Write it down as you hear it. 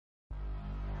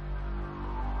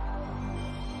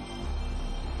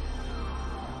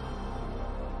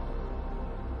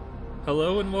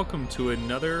Hello and welcome to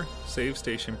another Save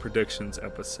Station Predictions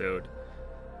episode,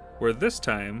 where this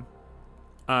time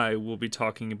I will be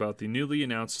talking about the newly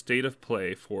announced state of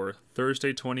play for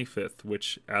Thursday 25th,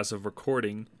 which as of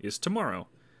recording is tomorrow.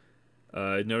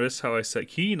 Notice how I said,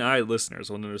 keen eye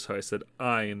listeners will notice how I said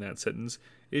I in that sentence.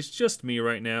 It's just me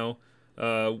right now.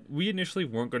 We initially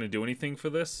weren't going to do anything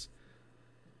for this,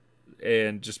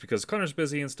 and just because Connor's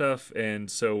busy and stuff,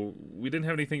 and so we didn't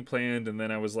have anything planned, and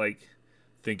then I was like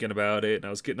thinking about it, and I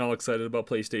was getting all excited about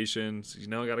PlayStation. So,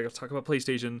 I gotta go talk about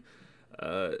PlayStation.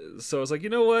 So I was like, you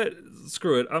know what?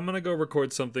 Screw it. I'm gonna go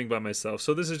record something by myself.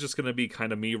 So this is just gonna be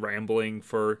kind of me rambling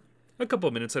for a couple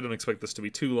of minutes. I don't expect this to be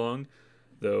too long,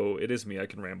 though it is me. I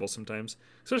can ramble sometimes,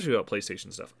 especially about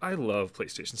PlayStation stuff. I love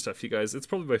PlayStation stuff, you guys. It's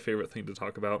probably my favorite thing to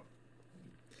talk about.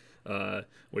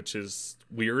 Which is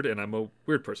weird, and I'm a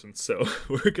weird person, so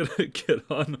we're gonna get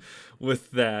on with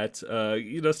that.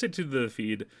 Stay tuned to the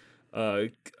feed.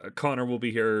 Connor will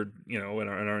be here, in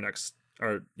our next,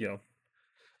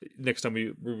 next time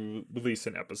we release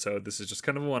an episode. This is just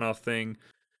kind of a one-off thing.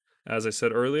 As I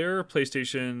said earlier,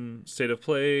 PlayStation State of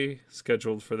Play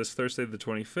scheduled for this Thursday, the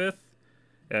 25th,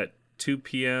 at 2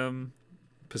 p.m.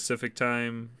 Pacific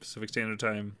Standard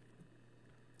Time.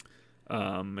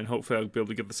 And hopefully I'll be able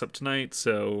to get this up tonight,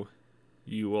 so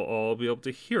you will all be able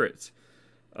to hear it.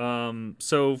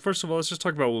 So first of all, let's just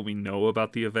talk about what we know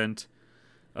about the event.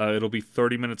 It'll be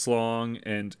 30 minutes long,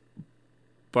 and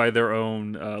by their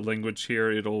own language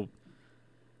here,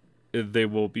 they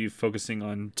will be focusing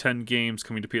on 10 games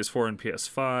coming to PS4 and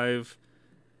PS5,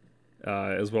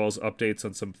 as well as updates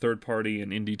on some third-party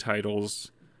and indie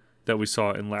titles that we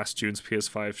saw in last June's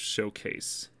PS5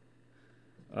 showcase.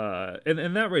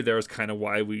 And that right there is kind of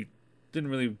why we didn't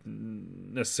really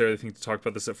necessarily think to talk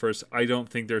about this at first. I don't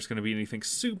think there's going to be anything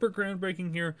super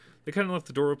groundbreaking here. They kind of left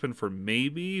the door open for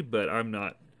maybe, but I'm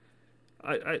not.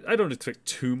 I don't expect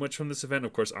too much from this event.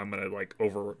 Of course, I'm going to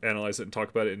overanalyze it and talk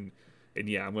about it, and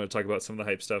yeah, I'm going to talk about some of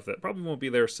the hype stuff that probably won't be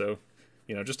there. So,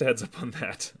 just a heads up on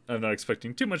that. I'm not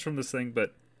expecting too much from this thing,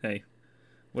 but hey,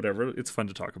 whatever. It's fun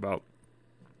to talk about.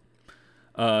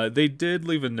 They did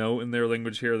leave a note in their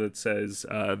language here that says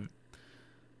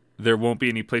there won't be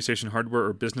any PlayStation hardware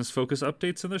or business focus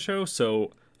updates in the show,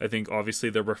 so I think obviously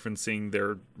they're referencing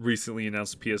their recently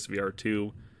announced PSVR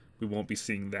 2. We won't be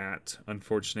seeing that,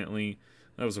 unfortunately.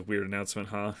 That was a weird announcement,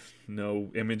 huh? No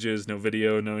images, no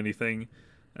video, no anything.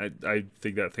 I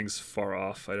think that thing's far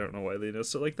off. I don't know why they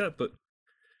announced it like that, but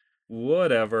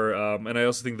whatever. And I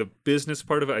also think the business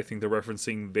part of it, I think they're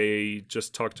referencing, they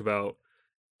just talked about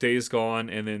Days Gone,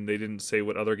 and then they didn't say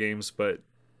what other games, but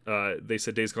they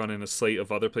said Days Gone and a slate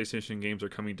of other PlayStation games are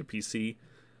coming to PC.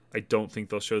 I don't think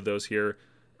they'll show those here.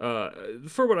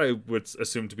 For what I would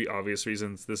assume to be obvious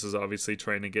reasons, this is obviously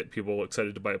trying to get people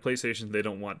excited to buy a PlayStation. They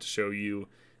don't want to show you,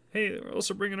 hey, we're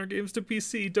also bringing our games to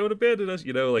PC, don't abandon us,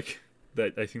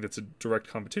 that. I think that's a direct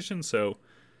competition, so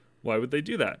why would they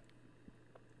do that?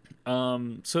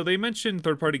 So they mentioned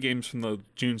third-party games from the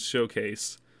June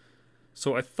showcase.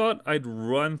 So I thought I'd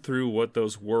run through what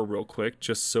those were real quick,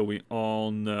 just so we all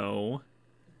know.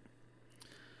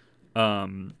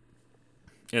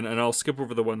 And I'll skip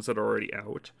over the ones that are already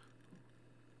out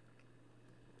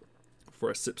before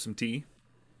I sip some tea.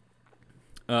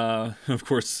 Of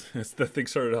course, the thing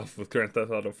started off with Grand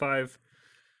Theft Auto 5.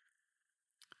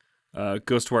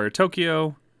 Ghostwire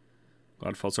Tokyo.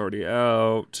 Godfall's already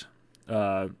out.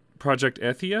 Project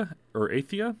Athia, or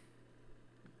Athia.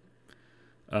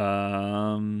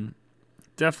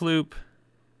 Deathloop,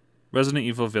 Resident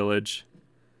Evil Village,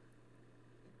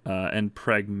 and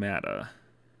Pragmata.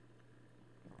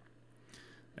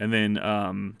 And then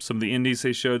some of the indies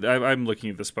they showed. I'm looking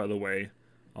at this, by the way,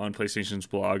 on PlayStation's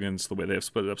blog, and it's the way they have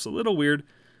split it up. It's a little weird,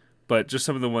 but just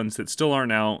some of the ones that still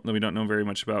aren't out that we don't know very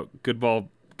much about.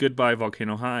 Goodbye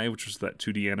Volcano High, which was that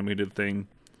 2D animated thing.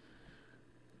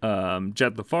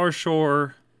 Jet the Far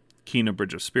Shore, Kena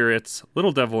Bridge of Spirits,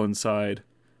 Little Devil Inside,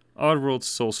 Oddworld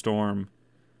Soulstorm,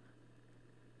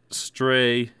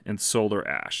 Stray, and Solar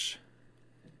Ash.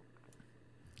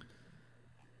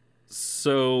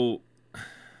 So,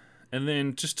 and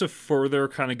then just to further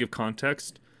kind of give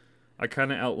context, I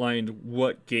kind of outlined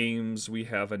what games we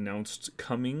have announced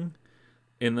coming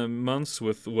in the months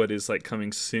with what is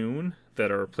coming soon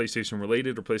that are PlayStation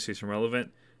related or PlayStation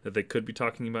relevant that they could be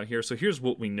talking about here. So here's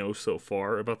what we know so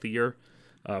far about the year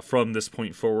from this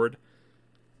point forward.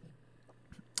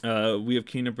 We have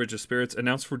Kena Bridge of Spirits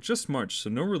announced for just March, so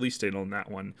no release date on that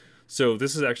one. So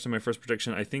this is actually my first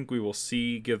prediction. I think we will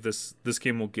this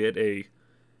game will get a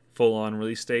full-on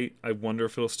release date. I wonder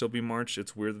if it'll still be March.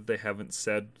 It's weird that they haven't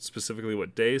said specifically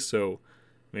what day, so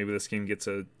maybe this game gets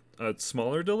a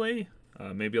smaller delay.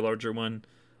 maybe a larger one.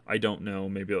 I don't know.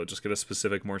 Maybe it'll just get a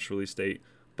specific March release date.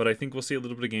 But I think we'll see a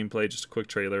little bit of gameplay, just a quick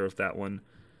trailer of that one.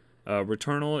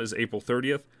 Returnal is April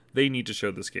 30th. They need to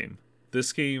show this game.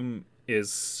 This game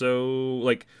is so,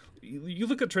 like, you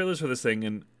look at trailers for this thing,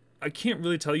 and I can't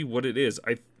really tell you what it is.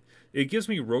 It gives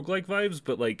me roguelike vibes,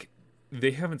 but, like,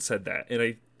 they haven't said that. And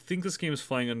I think this game is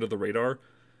flying under the radar.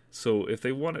 So if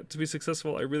they want it to be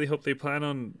successful, I really hope they plan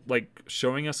on, like,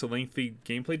 showing us a lengthy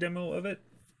gameplay demo of it.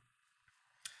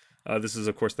 This is,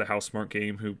 of course, the Housemarque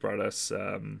game who brought us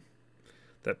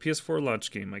that PS4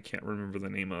 launch game I can't remember the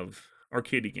name of.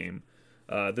 Arcade game.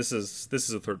 This is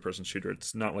a third-person shooter.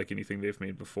 It's not like anything they've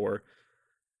made before.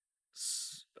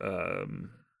 So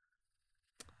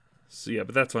yeah,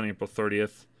 but that's on April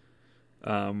 30th.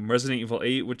 Resident Evil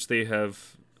 8, which they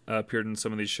have appeared in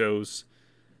some of these shows,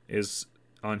 is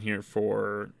on here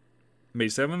for May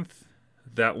 7th.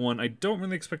 That one I don't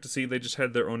really expect to see. They just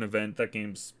had their own event. That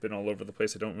game's been all over the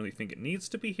place. I don't really think it needs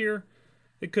to be here.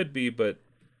 It could be, but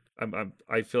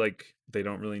I feel like they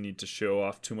don't really need to show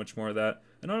off too much more of that.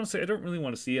 And honestly, I don't really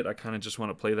want to see it. I kind of just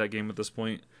want to play that game at this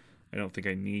point. I don't think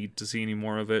I need to see any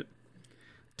more of it.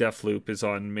 Deathloop is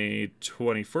on May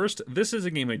 21st. This is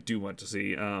a game I do want to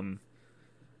see.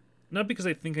 Not because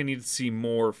I think I need to see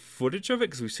more footage of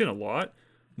it, because we've seen a lot.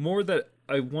 More that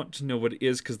I want to know what it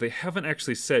is, because they haven't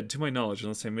actually said, to my knowledge,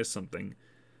 unless I missed something.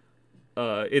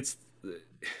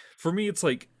 For me, it's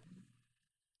like,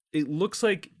 it looks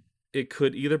like it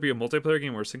could either be a multiplayer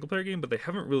game or a single player game, but they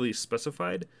haven't really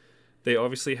specified. They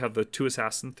obviously have the two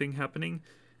assassin thing happening,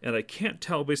 and I can't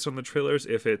tell based on the trailers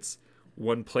if it's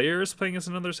one player is playing as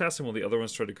another assassin while the other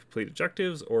one's trying to complete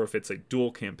objectives, or if it's a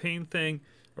dual campaign thing,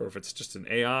 or if it's just an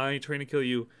AI trying to kill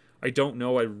you. I don't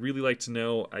know. I'd really like to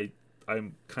know.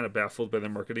 I'm kind of baffled by the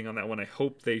marketing on that one. I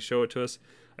hope they show it to us.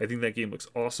 I think that game looks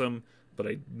awesome, but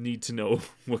I need to know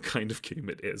what kind of game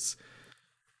it is.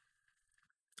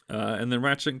 And then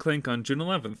Ratchet & Clank on June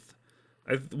 11th.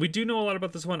 We do know a lot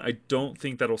about this one. I don't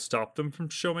think that'll stop them from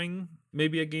showing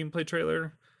maybe a gameplay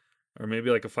trailer, or maybe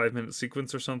like a 5-minute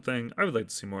sequence or something. I would like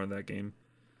to see more of that game,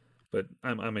 but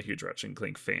I'm a huge Ratchet &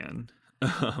 Clank fan.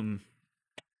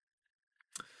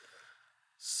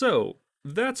 So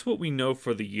that's what we know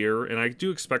for the year, and I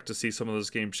do expect to see some of those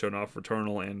games shown off.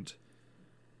 Returnal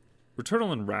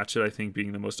and Ratchet, I think,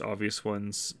 being the most obvious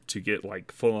ones to get like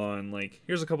full on, like,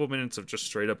 here's a couple minutes of just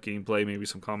straight up gameplay, maybe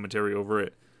some commentary over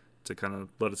it to kind of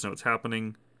let us know what's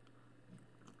happening.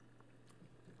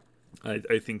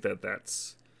 I think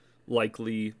that's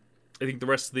likely. I think the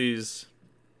rest of these,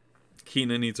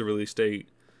 Kena needs a release date.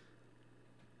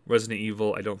 Resident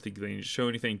Evil, I don't think they need to show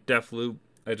anything. Deathloop,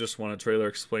 I just want a trailer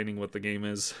explaining what the game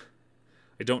is.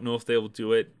 I don't know if they will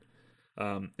do it.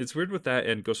 It's weird with that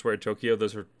and Ghostwire Tokyo.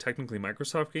 Those are technically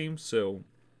Microsoft games, so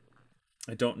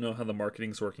I don't know how the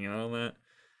marketing's working out on that.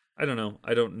 I don't know.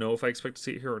 I don't know if I expect to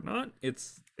see it here or not.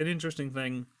 It's an interesting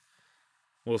thing.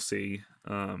 We'll see.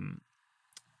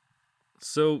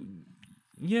 So,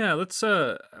 yeah, let's...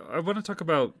 I want to talk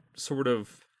about sort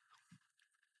of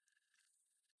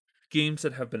games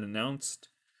that have been announced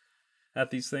at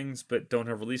these things, but don't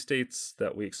have release dates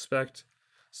that we expect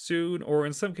soon, or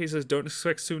in some cases don't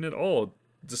expect soon at all,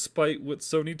 despite what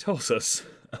Sony tells us.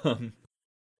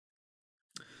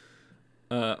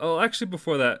 Actually,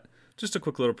 before that, just a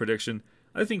quick little prediction.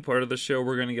 I think part of the show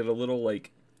we're going to get a little,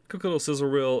 like, quick little sizzle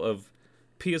reel of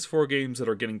PS4 games that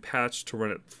are getting patched to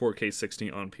run at 4K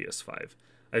 60 on PS5.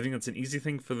 I think that's an easy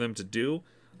thing for them to do.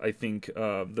 I think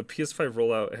the PS5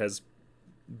 rollout has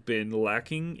been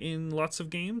lacking in lots of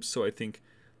games, so I think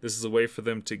this is a way for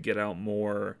them to get out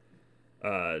more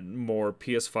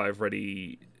PS5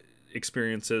 ready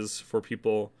experiences for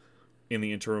people in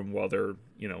the interim while they're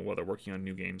working on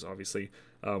new games. Obviously,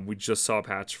 we just saw a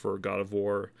patch for God of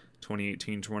War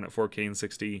 2018 to run at 4K and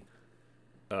 60.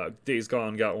 Days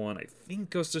Gone got one. I think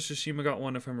Ghost of Tsushima got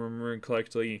one, if I'm remembering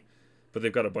correctly. But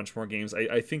they've got a bunch more games.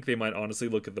 I think they might honestly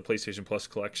look at the PlayStation Plus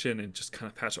collection and just kind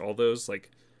of patch all those.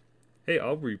 Like, hey,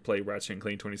 I'll replay Ratchet &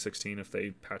 Clank 2016 if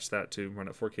they patch that to run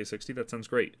at 4K 60. That sounds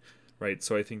great, right?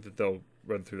 So I think that they'll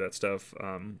run through that stuff.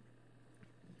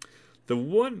 The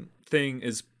one thing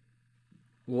is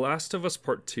Last of Us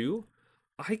Part 2.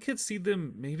 I could see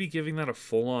them maybe giving that a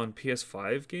full-on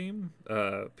PS5 game,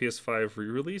 PS5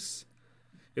 re-release.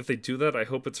 If they do that, I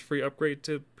hope it's a free upgrade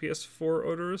to PS4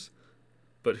 owners.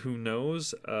 But who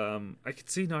knows? I could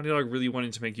see Naughty Dog really wanting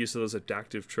to make use of those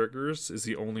adaptive triggers is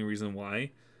the only reason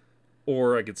why.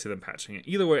 Or I could see them patching it.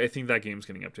 Either way, I think that game's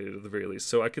getting updated at the very least.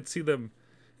 So I could see them,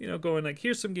 going like,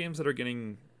 here's some games that are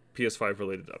getting PS5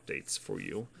 related updates for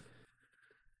you.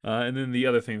 And then the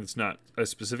other thing that's not a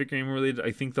specific game related,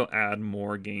 I think they'll add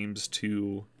more games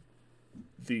to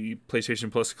the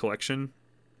PlayStation Plus collection,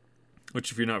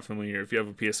 which if you're not familiar, if you have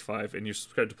a PS5 and you're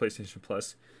subscribed to PlayStation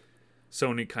Plus,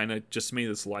 Sony kind of just made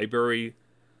this library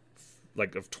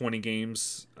like of 20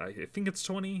 games. I think it's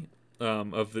 20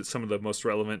 of some of the most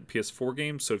relevant PS4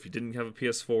 games. So if you didn't have a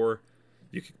PS4,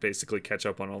 you could basically catch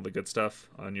up on all the good stuff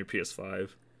on your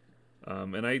PS5.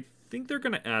 And I think they're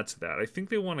going to add to that. I think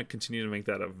they want to continue to make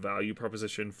that a value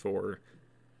proposition for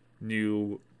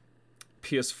new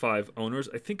PS5 owners.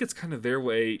 I think it's kind of their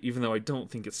way, even though I don't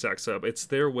think it stacks up. It's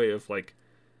their way of like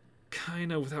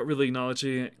kind of without really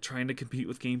acknowledging it, trying to compete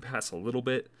with Game Pass a little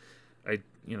bit. I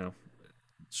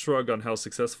shrug on how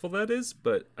successful that is,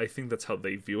 but I think that's how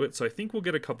they view it. So I think we'll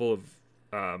get a couple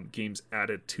of games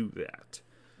added to that.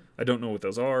 I don't know what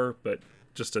those are, but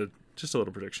just a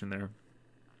little prediction there.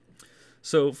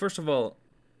 So first of all,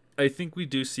 I think we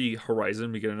do see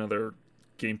Horizon. We get another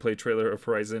gameplay trailer of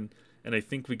Horizon, and I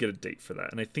think we get a date for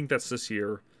that. And I think that's this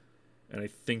year, and I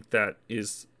think that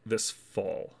is this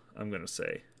fall, I'm going to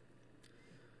say.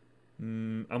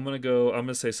 I'm going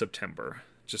to say September,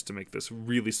 just to make this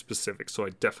really specific, so I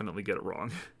definitely get it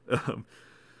wrong.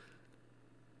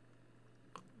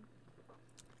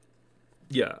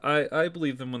 Yeah, I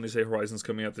believe them when they say Horizon's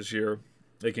coming out this year.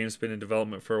 The game's been in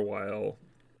development for a while.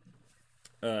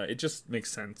 It just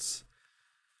makes sense,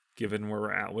 given where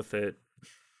we're at with it.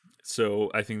 So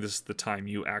I think this is the time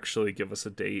you actually give us a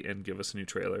date and give us a new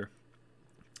trailer.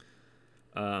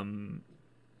 Gran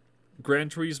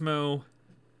Turismo,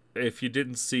 if you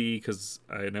didn't see,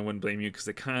 and I wouldn't blame you because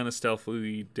they kind of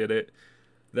stealthily did it,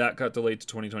 that got delayed to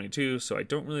 2022, so I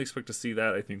don't really expect to see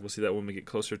that. I think we'll see that when we get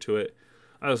closer to it.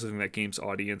 I also think that game's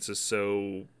audience is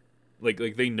so...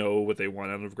 Like they know what they want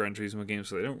out of Gran Turismo games,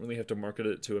 so they don't really have to market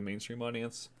it to a mainstream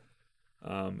audience.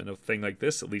 And a thing like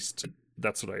this, at least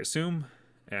that's what I assume,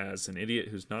 as an idiot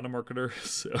who's not a marketer.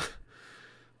 So,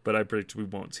 but I predict we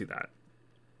won't see that.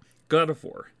 God of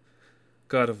War.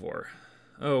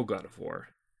 Oh, God of War.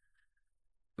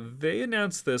 They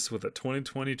announced this with a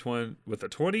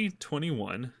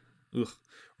 2021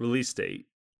 release date,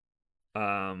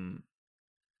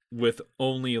 with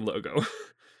only a logo.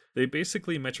 They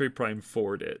basically Metroid Prime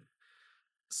 4'd it.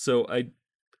 So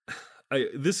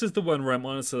this is the one where I'm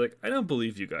honestly like, I don't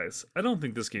believe you guys. I don't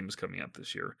think this game is coming out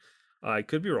this year. I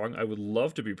could be wrong. I would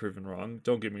love to be proven wrong.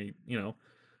 Don't get me,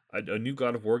 a new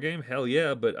God of War game? Hell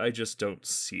yeah, but I just don't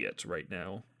see it right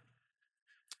now.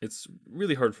 It's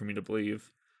really hard for me to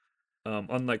believe.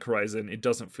 Unlike Horizon, it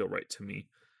doesn't feel right to me.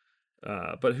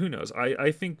 But who knows?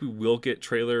 I think we will get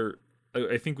trailer.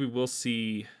 I think we will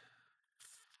see...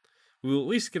 We will at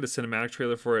least get a cinematic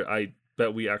trailer for it. I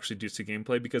bet we actually do see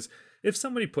gameplay, because if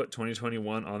somebody put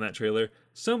 2021 on that trailer,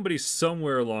 somebody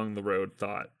somewhere along the road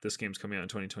thought this game's coming out in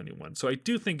 2021. So I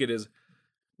do think it is,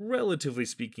 relatively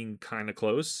speaking, kind of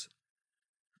close.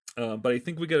 But I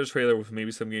think we get a trailer with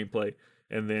maybe some gameplay,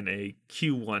 and then a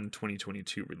Q1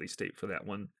 2022 release date for that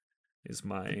one is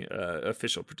my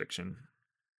official prediction.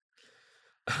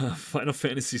 Final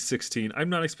Fantasy 16. I'm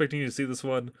not expecting you to see this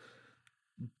one,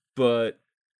 but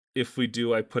if we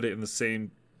do, I put it in the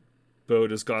same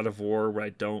boat as God of War, where I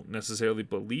don't necessarily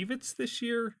believe it's this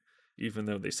year, even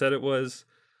though they said it was.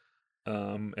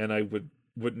 And I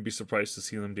wouldn't be surprised to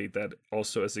see them date that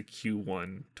also as a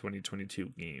Q1 2022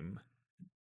 game,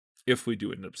 if we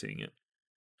do end up seeing it.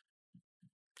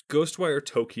 Ghostwire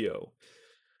Tokyo.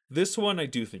 This one I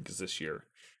do think is this year.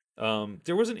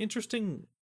 There was an interesting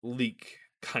leak,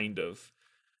 kind of.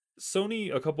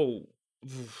 Sony, a couple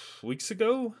weeks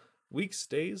ago,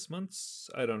 days, months,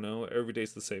 I don't know, every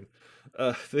day's the same.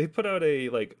 They put out a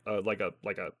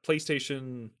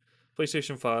PlayStation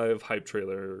 5 hype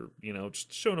trailer,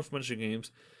 just showing off a bunch of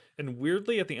games. And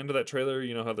weirdly, at the end of that trailer,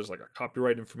 you know how there's like a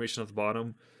copyright information at the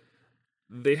bottom?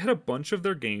 They had a bunch of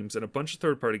their games and a bunch of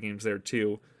third-party games there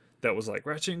too, that was like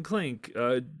Ratchet and Clank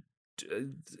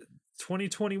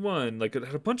 2021. Like, it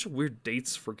had a bunch of weird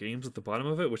dates for games at the bottom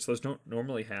of it, which those don't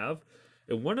normally have.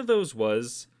 And one of those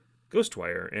was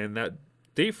Ghostwire, and that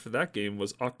date for that game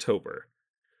was October.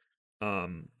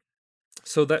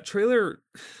 So that trailer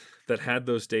that had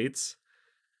those dates,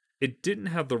 it didn't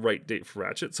have the right date for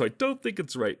Ratchet, so I don't think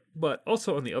it's right. But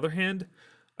also, on the other hand,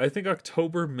 I think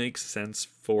October makes sense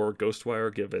for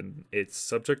Ghostwire, given its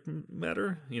subject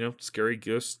matter, scary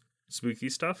ghost, spooky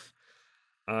stuff.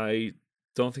 I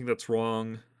don't think that's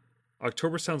wrong.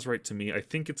 October sounds right to me. I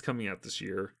think it's coming out this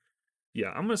year.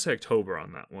 Yeah, I'm going to say October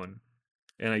on that one.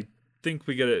 And I think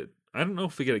we get it. I don't know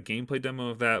if we get a gameplay demo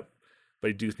of that, but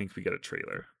I do think we get a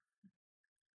trailer.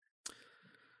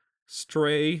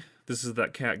 Stray, this is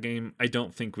that cat game. I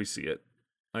don't think we see it.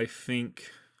 I think...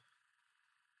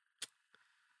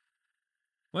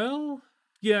 Well,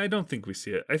 Yeah, I don't think we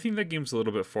see it. I think that game's a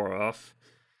little bit far off,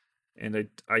 and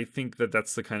I think that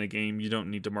that's the kind of game you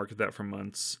don't need to market that for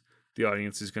months. The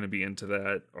audience is going to be into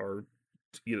that, or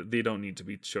they don't need to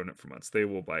be shown it for months. They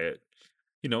will buy it,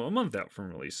 a month out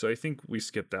from release. So I think we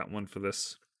skip that one for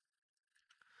this.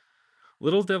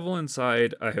 Little Devil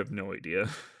Inside, I have no idea.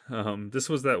 This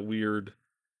was that weird.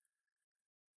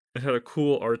 It had a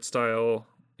cool art style,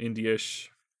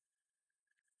 indie-ish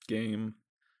game.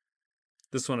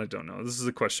 This one I don't know. This is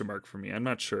a question mark for me. I'm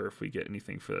not sure if we get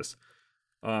anything for this.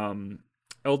 Um,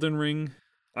 Elden Ring.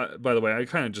 By the way, I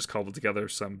kind of just cobbled together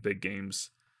some big games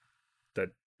that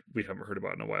we haven't heard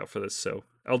about in a while for this. So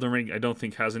Elden Ring, I don't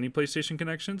think has any PlayStation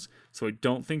connections, so I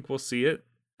don't think we'll see it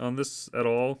on this at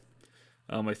all.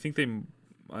 I think they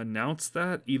announced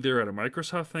that either at a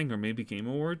Microsoft thing or maybe Game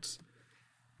Awards.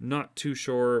 Not too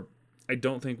sure. I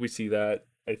don't think we see that.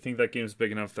 I think that game's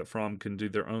big enough that From can do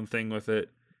their own thing with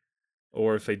it.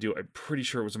 Or if they do, I'm pretty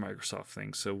sure it was a Microsoft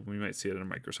thing, so we might see it at a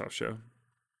Microsoft show.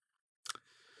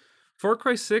 Far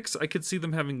Cry 6, I could see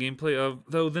them having gameplay of,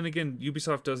 though then again,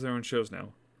 Ubisoft does their own shows now.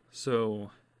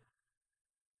 So,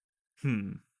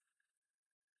 I'm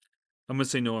gonna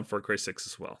say no on Far Cry 6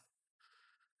 as well.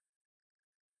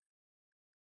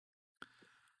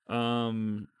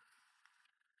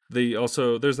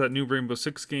 There's that new Rainbow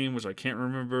Six game, which I can't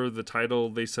remember the title.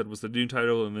 They said was the new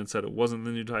title and then said it wasn't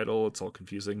the new title. It's all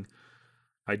confusing.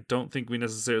 I don't think we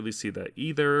necessarily see that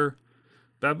either.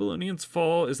 Babylonian's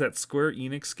Fall is that Square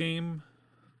Enix game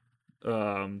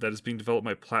that is being developed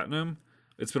by Platinum.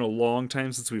 It's been a long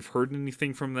time since we've heard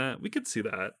anything from that. We could see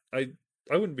that. I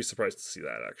wouldn't be surprised to see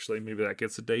that, actually. Maybe that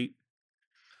gets a date.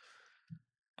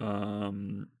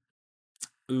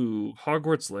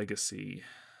 Hogwarts Legacy.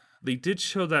 They did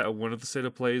show that at one of the state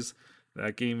of plays.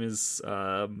 That game is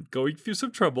going through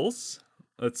some troubles.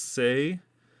 Let's say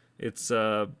it's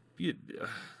I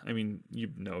mean,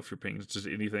 if you're paying attention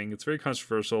to anything, it's very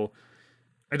controversial.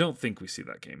 I don't think we see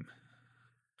that game.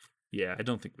 Yeah, I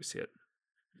don't think we see it.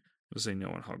 I'll say no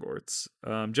on Hogwarts.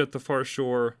 Jet the Far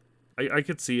Shore. I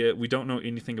could see it. We don't know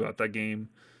anything about that game.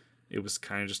 It was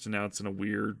kind of just announced in a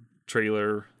weird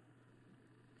trailer.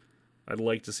 I'd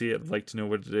like to see it. I'd like to know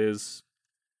what it is.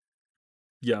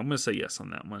 Yeah, I'm going to say yes on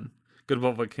that one. Good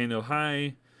Old Volcano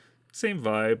High. Same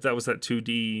vibe. That was that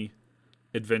 2D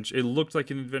adventure. It looked like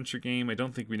an adventure game. I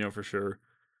don't think we know for sure.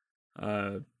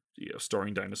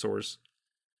 Starring dinosaurs.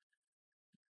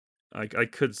 I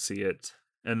could see it.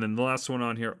 And then the last one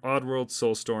on here, Oddworld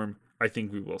Soulstorm. I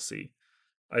think we will see.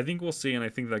 I think we'll see, and I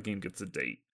think that game gets a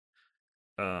date.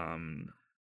 And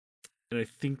I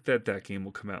think that game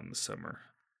will come out in the summer.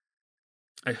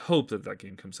 I hope that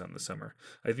game comes out in the summer.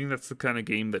 I think that's the kind of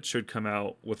game that should come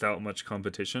out without much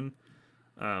competition.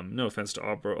 No offense to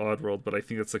Oddworld, but I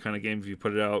think that's the kind of game if you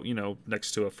put it out,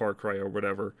 next to a Far Cry or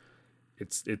whatever,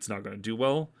 it's not going to do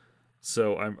well.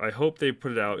 So I hope they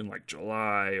put it out in like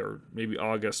July or maybe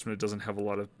August when it doesn't have a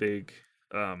lot of big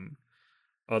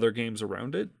other games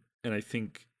around it. And I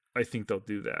think they'll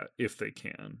do that if they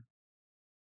can.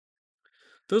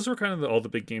 Those were kind of all the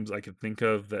big games I could think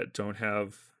of that don't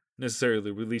have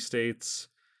necessarily release dates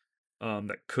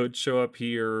that could show up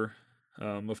here.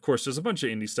 Of course, there's a bunch of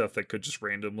indie stuff that could just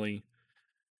randomly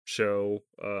show,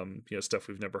 stuff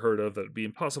we've never heard of that would be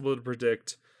impossible to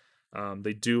predict.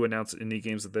 They do announce indie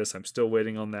games of this. I'm still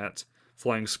waiting on that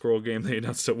Flying Squirrel game they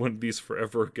announced at one of these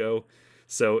forever ago.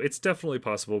 So it's definitely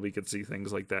possible we could see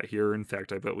things like that here. In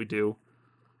fact, I bet we do.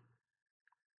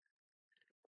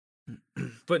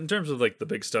 But in terms of like the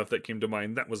big stuff that came to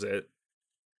mind, that was it.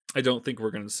 I don't think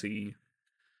we're going to see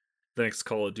the next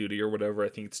Call of Duty or whatever. I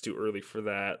think it's too early for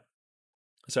that.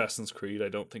 Assassin's Creed, I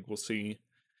don't think we'll see.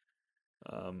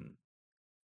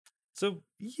 So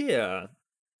yeah.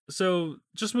 So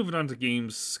just moving on to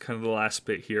games, kind of the last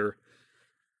bit here.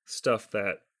 Stuff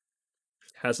that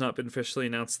has not been officially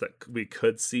announced that we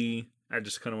could see. I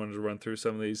just kind of wanted to run through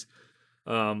some of these.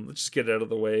 Let's just get it out of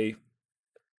the way.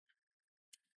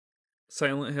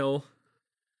 Silent Hill.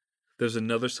 There's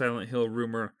another Silent Hill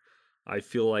rumor. I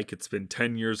feel like it's been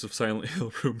 10 years of Silent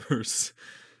Hill rumors.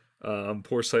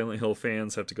 Poor Silent Hill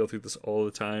fans have to go through this all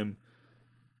the time.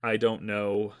 I don't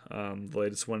know. The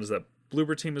latest one is that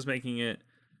Bloober Team is making it.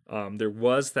 There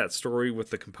was that story with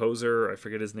the composer. I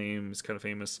forget his name. He's kind of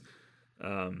famous.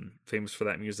 Famous for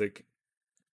that music.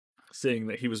 Saying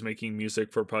that he was making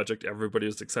music for a project everybody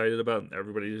was excited about. And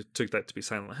everybody took that to be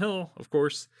Silent Hill, of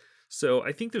course. So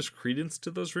I think there's credence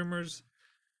to those rumors.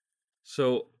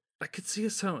 So I could see a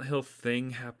Silent Hill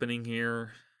thing happening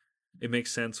here. It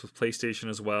makes sense with PlayStation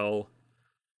as well.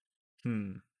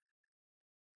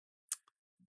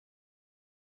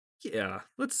 Yeah,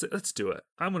 let's do it.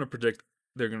 I'm gonna predict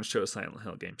they're going to show a Silent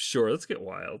Hill game. Sure, let's get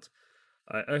wild.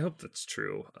 I hope that's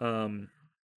true. A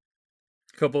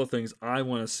couple of things I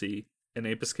want to see. An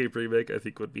Ape Escape remake I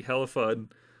think would be hella fun.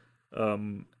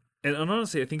 Um, and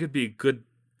honestly, I think it'd be a good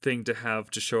thing to have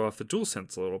to show off the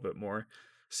DualSense a little bit more,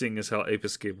 seeing as how Ape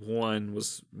Escape 1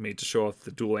 was made to show off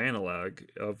the dual analog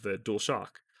of the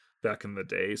DualShock back in the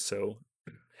day. So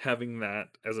having that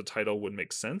as a title would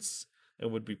make sense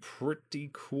and would be pretty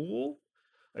cool.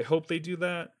 I hope they do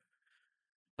that.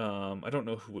 I don't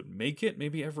know who would make it.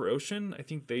 Maybe Everocean. I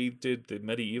think they did the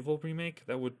Medieval remake.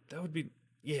 That would be,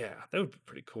 yeah, that would be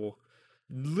pretty cool.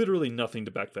 Literally nothing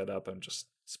to back that up. I'm just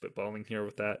spitballing here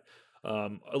with that.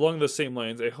 Along those same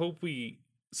lines, I hope we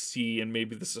see, and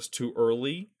maybe this is too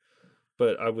early,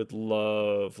 but I would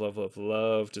love, love, love,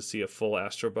 love to see a full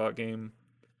Astrobot game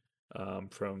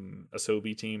from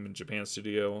Asobi team in Japan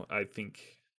studio. I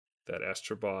think that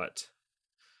Astrobot,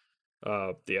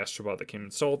 the Astrobot that came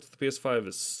installed with the PS5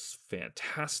 is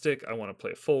fantastic. I want to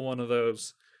play a full one of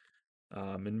those.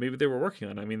 And maybe they were working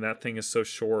on it. I mean, that thing is so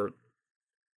short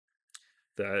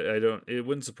that it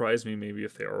wouldn't surprise me maybe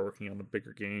if they are working on a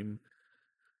bigger game.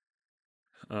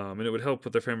 And it would help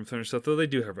with their Family Thunder stuff, though they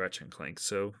do have Ratchet and Clank,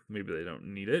 so maybe they don't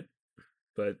need it.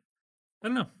 But I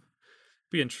don't know.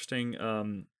 Be interesting.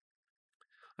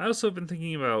 I also have been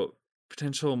thinking about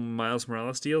potential Miles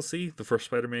Morales DLC. The first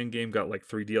Spider-Man game got like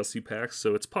 3 DLC packs,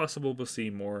 so it's possible we'll see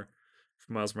more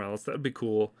from Miles Morales. That would be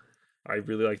cool. I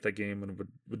really like that game and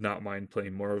would not mind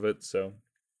playing more of it, so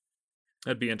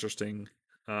that'd be interesting.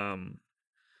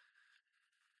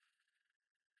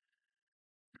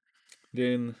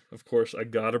 Then, of course, I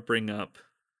gotta bring up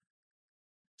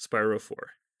Spyro 4.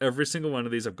 Every single one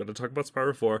of these, I've got to talk about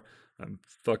Spyro 4. I'm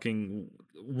fucking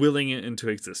willing it into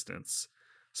existence.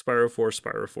 Spyro 4,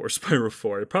 Spyro 4, Spyro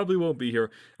 4. It probably won't be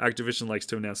here. Activision likes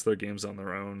to announce their games on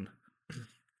their own.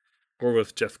 Or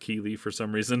with Jeff Keighley for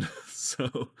some reason.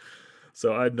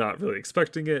 So I'm not really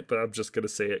expecting it, but I'm just going to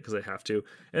say it because I have to.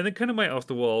 And then kind of my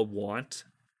off-the-wall want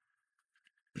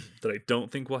that I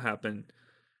don't think will happen,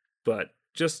 but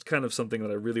just kind of something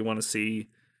that I really want to see.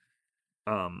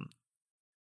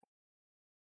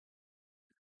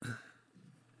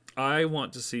 I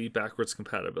want to see backwards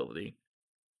compatibility.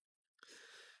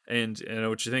 And I know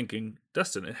what you're thinking.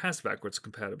 Dustin, it has backwards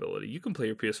compatibility. You can play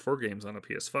your PS4 games on a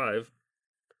PS5.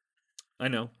 I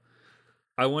know.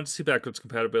 I want to see backwards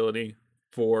compatibility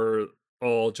for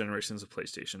all generations of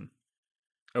PlayStation.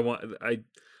 I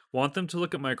want them to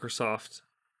look at Microsoft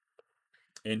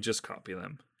and just copy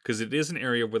them, because it is an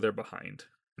area where they're behind.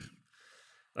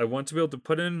 I want to be able to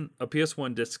put in a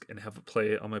PS1 disc and have it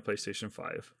play on my PlayStation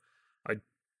 5. I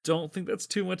don't think that's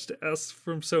too much to ask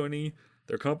from Sony.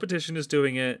 Their competition is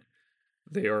doing it.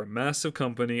 They are a massive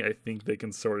company. I think they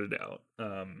can sort it out.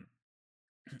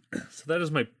 So that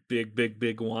is my big, big,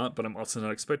 big want, but I'm also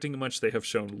not expecting much. They have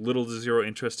shown little to zero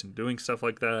interest in doing stuff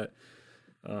like that.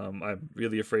 I'm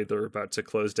really afraid they're about to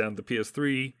close down the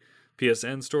PS3,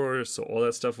 PSN stores, so all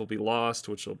that stuff will be lost,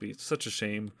 which will be such a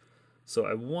shame. So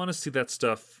I want to see that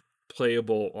stuff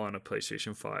playable on a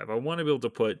PlayStation 5. I want to be able to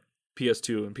put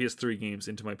PS2 and PS3 games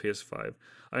into my PS5.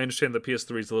 I understand that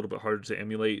PS3 is a little bit harder to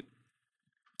emulate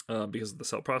because of the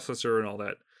cell processor and all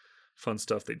that fun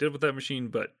stuff they did with that machine,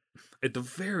 but at the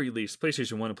very least,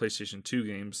 PlayStation 1 and PlayStation 2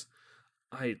 games,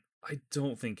 I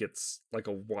don't think it's like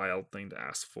a wild thing to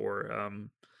ask for. And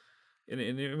I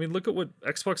mean, look at what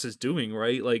Xbox is doing,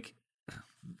 right? Like,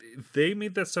 they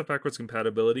made that stuff backwards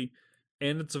compatibility,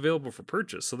 and it's available for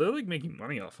purchase, so they're like making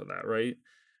money off of that, right?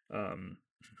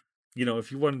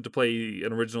 If you wanted to play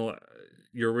your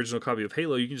original copy of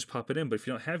Halo, you can just pop it in. But if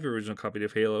you don't have your original copy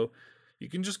of Halo, you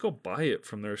can just go buy it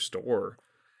from their store.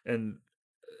 And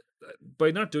by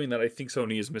not doing that, I think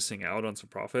Sony is missing out on some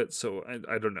profit. So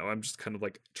I don't know. I'm just kind of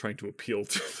like trying to appeal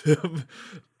to them.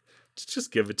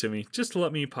 Just give it to me. Just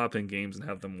let me pop in games and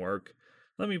have them work.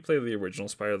 Let me play the original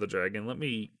Spyro the Dragon. Let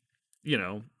me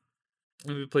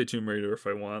play Tomb Raider if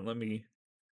I want. Let me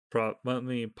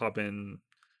pop in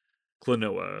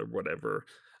Klonoa or whatever.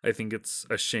 I think it's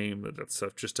a shame that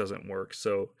stuff just doesn't work.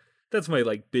 So that's my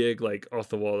like big like off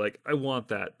the wall like I want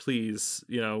that. Please,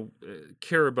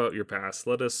 care about your past.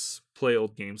 Let us play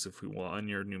old games if we want on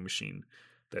your new machine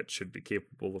that should be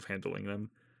capable of handling them.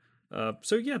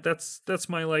 So yeah, that's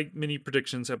my like mini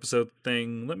predictions episode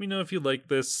thing. Let me know if you like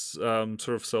this sort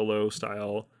of solo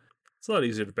style. It's a lot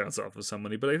easier to bounce off of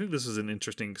somebody, but I think this is an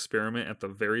interesting experiment at the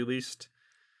very least.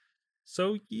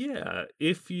 So yeah,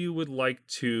 if you would like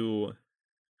to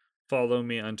follow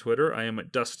me on Twitter, I am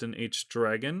at Dustin H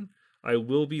Dragon. I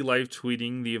will be live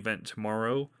tweeting the event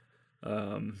tomorrow.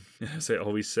 As I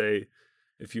always say,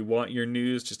 if you want your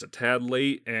news just a tad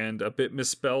late and a bit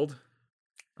misspelled,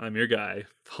 I'm your guy.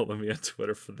 Follow me on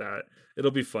Twitter for that.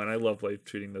 It'll be fun. I love live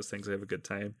tweeting those things. I have a good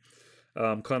time.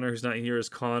 Connor, who's not here, is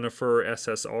Conifer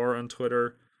SSR on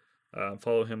Twitter.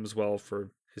 Follow him as well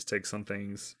for his takes on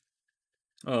things.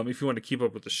 If you want to keep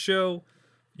up with the show,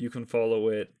 you can follow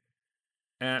it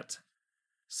at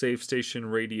Save Station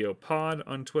Radio Pod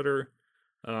on Twitter.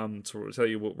 So we'll tell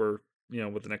you what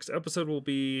what the next episode will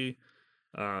be.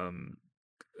 Connor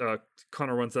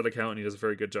runs that account and he does a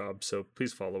very good job, so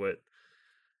please follow it.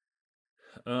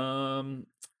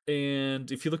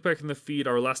 And if you look back in the feed,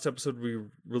 our last episode we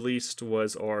released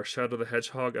was our Shadow the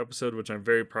Hedgehog episode, which I'm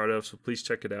very proud of, so please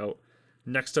check it out.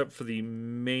 Next up for the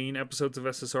main episodes of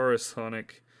SSR is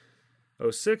Sonic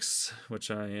 06,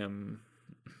 which I am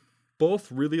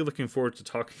both really looking forward to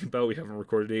talking about. We haven't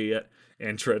recorded it yet,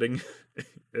 and Treading.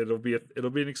 it'll be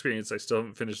an experience. I still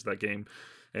haven't finished that game,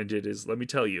 and it is, let me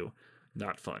tell you,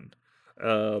 not fun.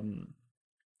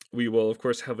 We will of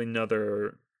course have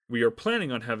another. We are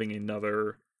planning on having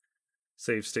another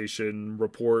Save Station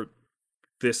report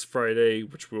this Friday,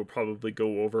 which we'll probably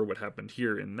go over what happened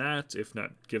here in that, if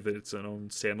not give it its own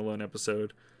standalone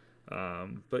episode.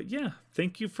 But yeah,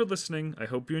 thank you for listening. I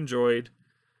hope you enjoyed.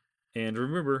 And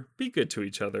remember, be good to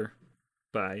each other.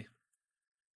 Bye.